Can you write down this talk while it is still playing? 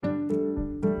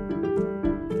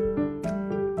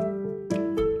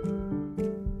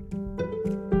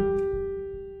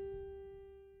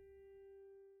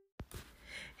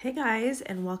Hey guys,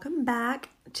 and welcome back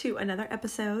to another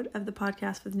episode of the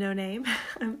podcast with no name.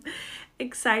 I'm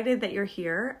excited that you're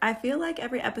here. I feel like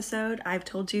every episode I've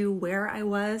told you where I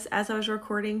was as I was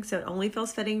recording, so it only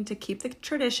feels fitting to keep the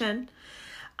tradition.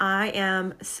 I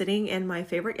am sitting in my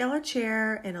favorite yellow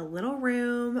chair in a little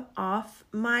room off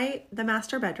the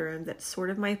master bedroom. That's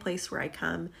sort of my place where I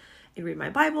come and read my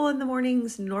Bible in the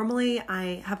mornings. Normally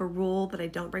I have a rule that I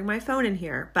don't bring my phone in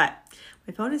here, but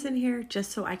my phone is in here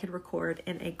just so I can record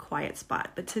in a quiet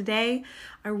spot. But today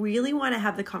I really want to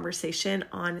have the conversation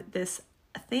on this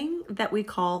thing that we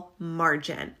call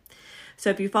margin. So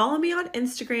if you follow me on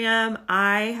Instagram,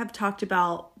 I have talked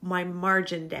about my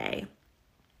margin day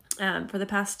for the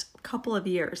past couple of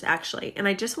years, actually. And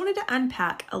I just wanted to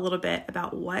unpack a little bit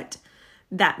about what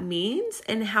that means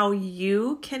and how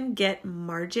you can get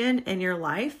margin in your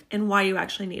life and why you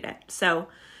actually need it. So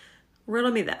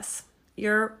riddle me this.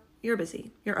 You're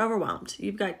busy. You're overwhelmed.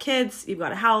 You've got kids, you've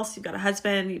got a house, you've got a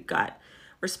husband, you've got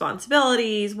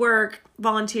responsibilities, work,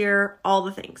 volunteer, all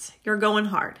the things. You're going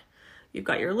hard. You've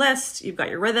got your list, you've got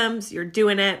your rhythms, you're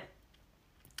doing it.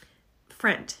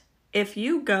 Friend, if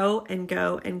you go and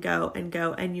go and go and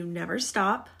go and you never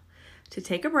stop to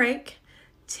take a break,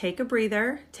 take a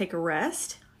breather, take a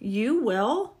rest, you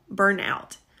will burn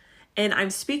out. And I'm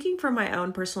speaking from my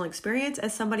own personal experience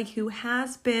as somebody who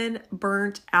has been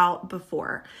burnt out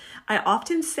before. I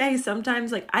often say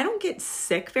sometimes, I don't get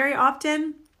sick very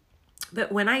often,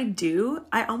 but when I do,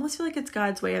 I almost feel like it's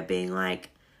God's way of being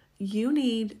like, you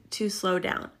need to slow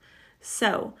down.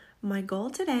 So my goal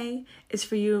today is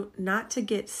for you not to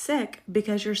get sick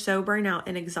because you're so burnt out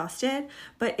and exhausted,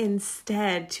 but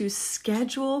instead to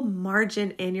schedule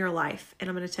margin in your life. And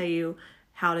I'm going to tell you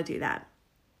how to do that.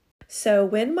 So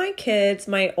when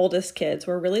my oldest kids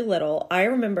were really little, I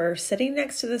remember sitting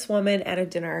next to this woman at a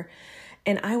dinner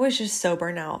and I was just so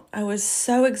burnt out. I was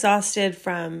so exhausted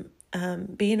from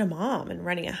being a mom and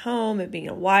running a home and being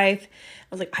a wife. I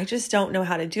was like, I just don't know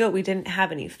how to do it. We didn't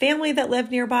have any family that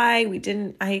lived nearby.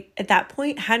 I at that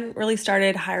point hadn't really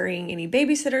started hiring any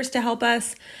babysitters to help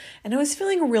us. And I was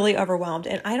feeling really overwhelmed.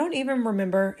 And I don't even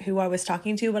remember who I was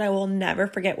talking to, but I will never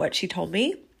forget what she told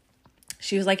me.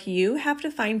 She was like, you have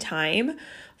to find time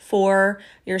for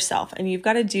yourself and you've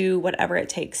got to do whatever it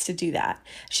takes to do that.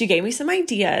 She gave me some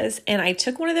ideas and I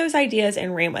took one of those ideas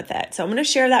and ran with it. So I'm going to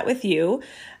share that with you.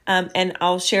 And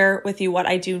I'll share with you what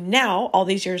I do now, all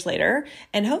these years later.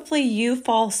 And hopefully you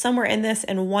fall somewhere in this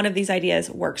and one of these ideas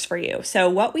works for you. So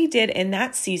what we did in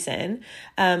that season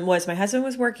was my husband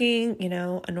was working,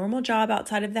 a normal job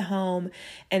outside of the home.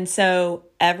 And so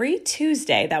every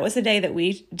Tuesday, that was the day that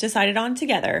we decided on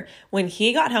together. When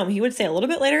he got home, he would stay a little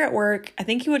bit later at work. I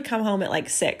think he would come home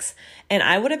at 6. And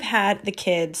I would have had the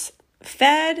kids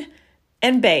fed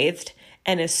and bathed.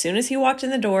 And as soon as he walked in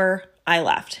the door, I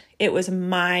left. It was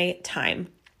my time.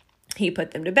 He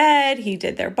put them to bed. He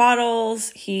did their bottles.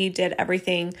 He did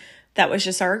everything. That was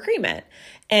just our agreement.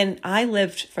 And I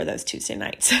lived for those Tuesday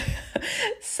nights.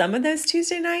 Some of those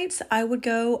Tuesday nights, I would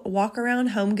go walk around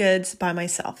Home Goods by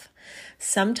myself.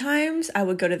 Sometimes I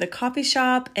would go to the coffee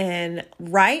shop and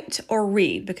write or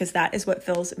read because that is what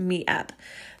fills me up.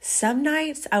 Some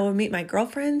nights I would meet my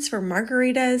girlfriends for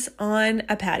margaritas on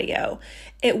a patio.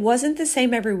 It wasn't the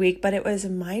same every week, but it was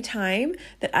my time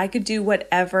that I could do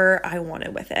whatever I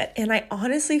wanted with it. And I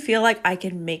honestly feel like I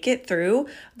could make it through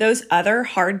those other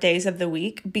hard days of the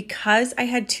week because I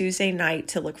had Tuesday night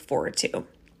to look forward to.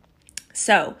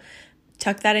 So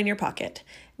tuck that in your pocket.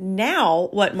 Now,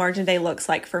 what margin day looks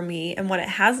like for me and what it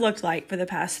has looked like for the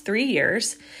past 3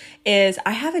 years is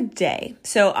I have a day.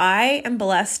 So I am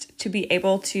blessed to be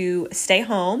able to stay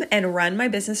home and run my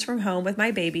business from home with my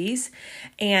babies.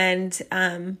 And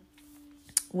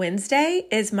Wednesday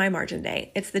is my margin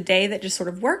day. It's the day that just sort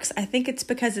of works. I think it's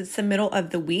because it's the middle of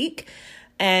the week.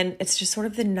 And it's just sort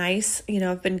of the nice,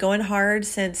 I've been going hard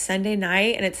since Sunday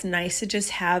night and it's nice to just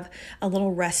have a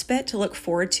little respite to look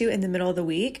forward to in the middle of the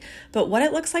week. But what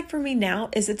it looks like for me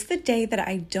now is it's the day that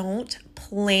I don't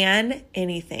plan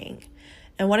anything.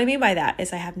 And what I mean by that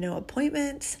is I have no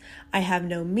appointments, I have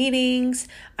no meetings,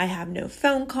 I have no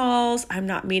phone calls, I'm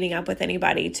not meeting up with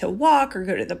anybody to walk or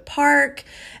go to the park,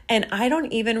 and I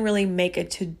don't even really make a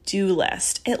to-do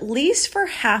list, at least for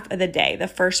half of the day, the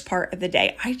first part of the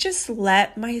day. I just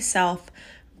let myself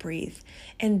breathe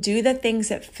and do the things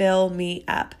that fill me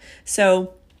up.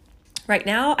 So Right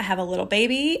now, I have a little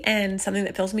baby, and something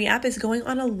that fills me up is going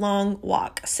on a long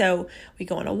walk. So we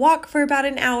go on a walk for about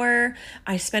an hour.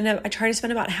 I try to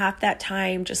spend about half that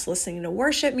time just listening to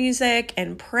worship music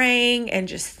and praying and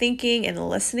just thinking and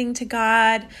listening to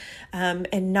God,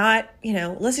 and not,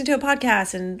 listening to a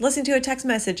podcast and listening to a text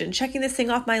message and checking this thing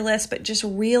off my list, but just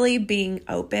really being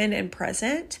open and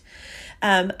present.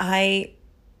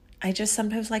 I just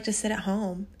sometimes like to sit at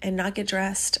home and not get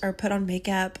dressed or put on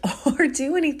makeup or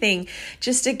do anything,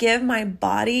 just to give my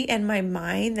body and my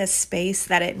mind the space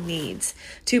that it needs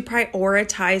to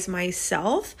prioritize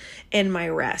myself and my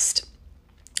rest.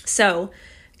 So,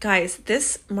 guys,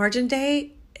 this margin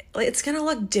day, it's going to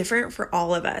look different for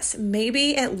all of us.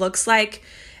 Maybe it looks like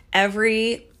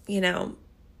every,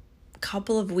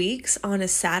 couple of weeks on a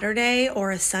Saturday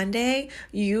or a Sunday,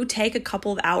 you take a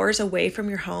couple of hours away from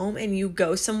your home and you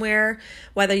go somewhere,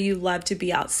 whether you love to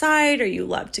be outside or you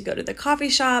love to go to the coffee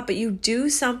shop, but you do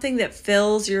something that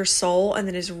fills your soul and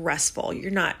that is restful.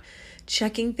 You're not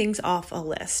checking things off a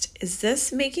list. Is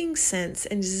this making sense?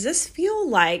 And does this feel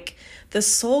like the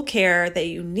soul care that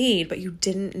you need, but you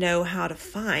didn't know how to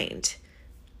find?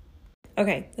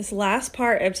 Okay, this last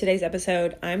part of today's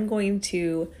episode, I'm going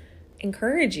to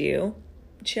encourage you,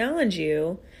 challenge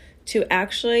you to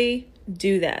actually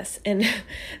do this. And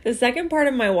the second part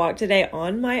of my walk today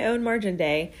on my own margin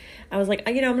day, I was like,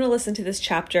 I'm going to listen to this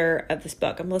chapter of this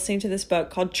book. I'm listening to this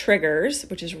book called Triggers,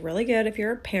 which is really good if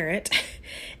you're a parent.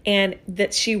 And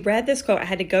that she read this quote. I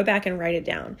had to go back and write it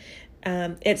down.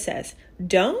 It says,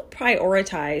 don't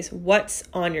prioritize what's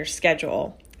on your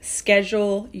schedule.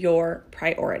 Schedule your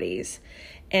priorities.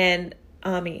 And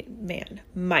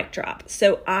mic drop.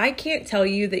 So I can't tell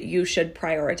you that you should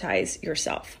prioritize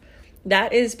yourself.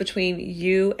 That is between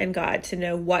you and God to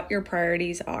know what your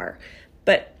priorities are.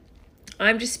 But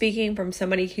I'm just speaking from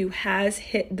somebody who has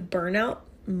hit the burnout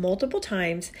multiple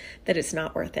times that it's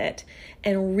not worth it.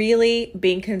 And really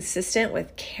being consistent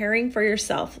with caring for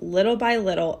yourself little by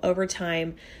little over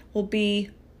time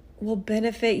will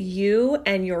benefit you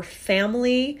and your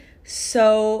family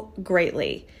so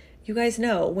greatly. You guys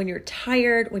know when you're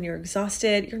tired, when you're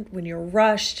exhausted, when you're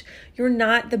rushed, you're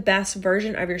not the best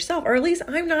version of yourself, or at least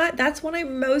I'm not. That's when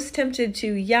I'm most tempted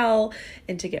to yell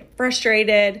and to get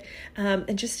frustrated,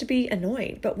 and just to be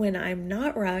annoyed. But when I'm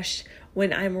not rushed,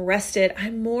 when I'm rested,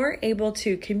 I'm more able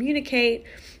to communicate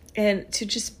and to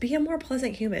just be a more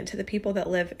pleasant human to the people that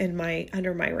live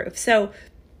under my roof. So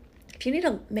if you need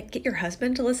to get your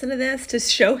husband to listen to this, to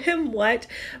show him what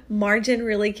margin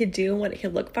really could do and what it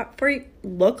could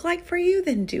look like for you,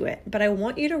 then do it. But I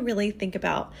want you to really think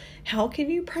about, how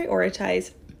can you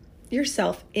prioritize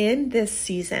yourself in this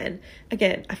season?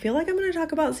 Again, I feel like I'm going to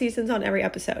talk about seasons on every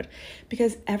episode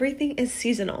because everything is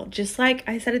seasonal. Just like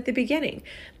I said at the beginning,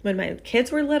 when my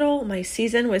kids were little, my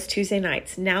season was Tuesday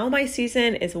nights. Now my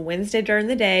season is Wednesday during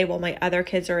the day while my other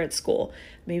kids are at school.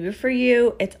 Maybe for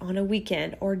you, it's on a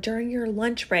weekend or during your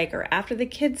lunch break or after the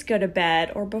kids go to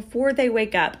bed or before they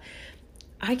wake up.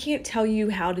 I can't tell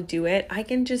you how to do it. I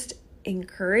can just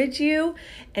encourage you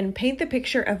and paint the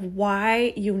picture of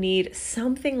why you need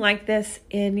something like this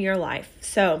in your life.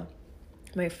 So,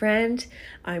 my friend,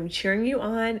 I'm cheering you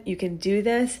on. You can do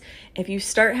this. If you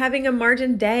start having a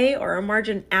margin day or a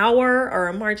margin hour or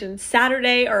a margin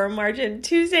Saturday or a margin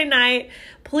Tuesday night,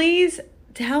 please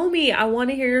tell me. I want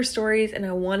to hear your stories and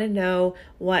I want to know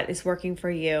what is working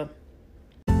for you.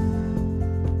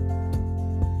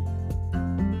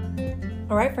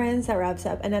 All right, friends, that wraps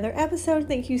up another episode.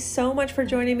 Thank you so much for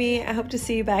joining me. I hope to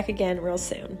see you back again real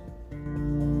soon.